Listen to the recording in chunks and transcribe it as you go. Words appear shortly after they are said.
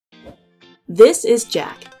This is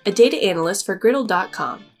Jack, a data analyst for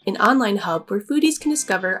Griddle.com, an online hub where foodies can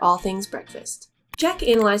discover all things breakfast. Jack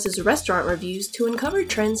analyzes restaurant reviews to uncover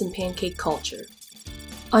trends in pancake culture.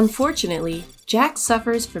 Unfortunately, Jack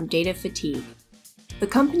suffers from data fatigue. The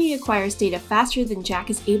company acquires data faster than Jack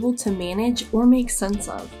is able to manage or make sense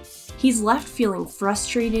of. He's left feeling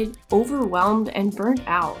frustrated, overwhelmed, and burnt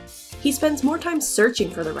out. He spends more time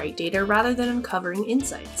searching for the right data rather than uncovering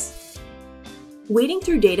insights. Wading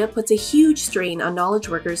through data puts a huge strain on knowledge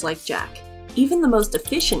workers like Jack. Even the most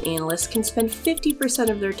efficient analysts can spend 50%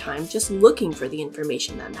 of their time just looking for the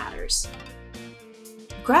information that matters.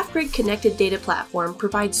 GraphGrid Connected Data Platform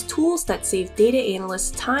provides tools that save data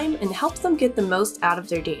analysts time and helps them get the most out of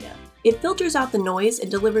their data. It filters out the noise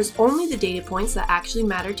and delivers only the data points that actually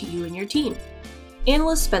matter to you and your team.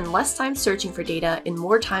 Analysts spend less time searching for data and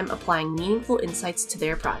more time applying meaningful insights to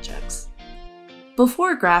their projects.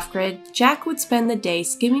 Before GraphGrid, Jack would spend the day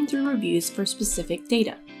skimming through reviews for specific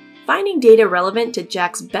data. Finding data relevant to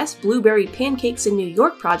Jack's best blueberry pancakes in New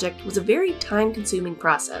York project was a very time-consuming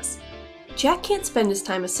process. Jack can't spend his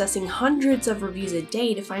time assessing hundreds of reviews a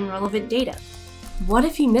day to find relevant data. What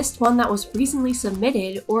if he missed one that was recently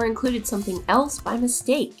submitted or included something else by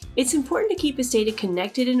mistake? It's important to keep his data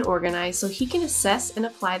connected and organized so he can assess and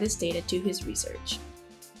apply this data to his research.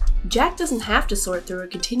 Jack doesn't have to sort through a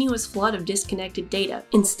continuous flood of disconnected data.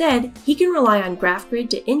 Instead, he can rely on GraphGrid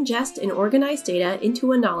to ingest and organize data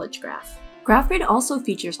into a knowledge graph. GraphGrid also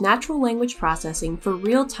features natural language processing for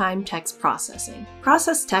real-time text processing.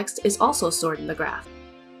 Processed text is also stored in the graph.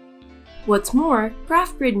 What's more,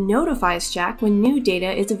 GraphGrid notifies Jack when new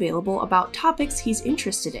data is available about topics he's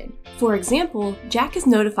interested in. For example, Jack is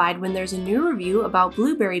notified when there's a new review about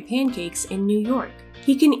blueberry pancakes in New York.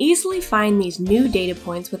 He can easily find these new data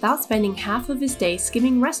points without spending half of his day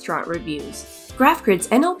skimming restaurant reviews. GraphGrid's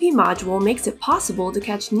NLP module makes it possible to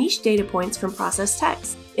catch niche data points from processed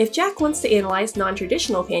text. If Jack wants to analyze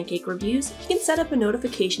non-traditional pancake reviews, he can set up a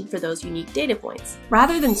notification for those unique data points.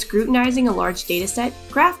 Rather than scrutinizing a large dataset,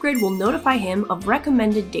 GraphGrid will notify him of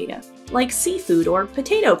recommended data, like seafood or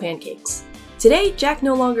potato pancakes. Today, Jack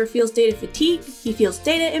no longer feels data fatigue, he feels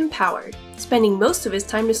data empowered, spending most of his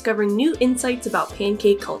time discovering new insights about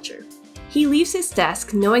pancake culture. He leaves his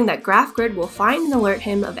desk knowing that GraphGrid will find and alert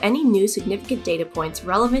him of any new significant data points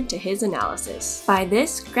relevant to his analysis. By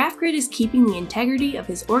this, GraphGrid is keeping the integrity of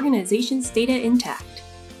his organization's data intact.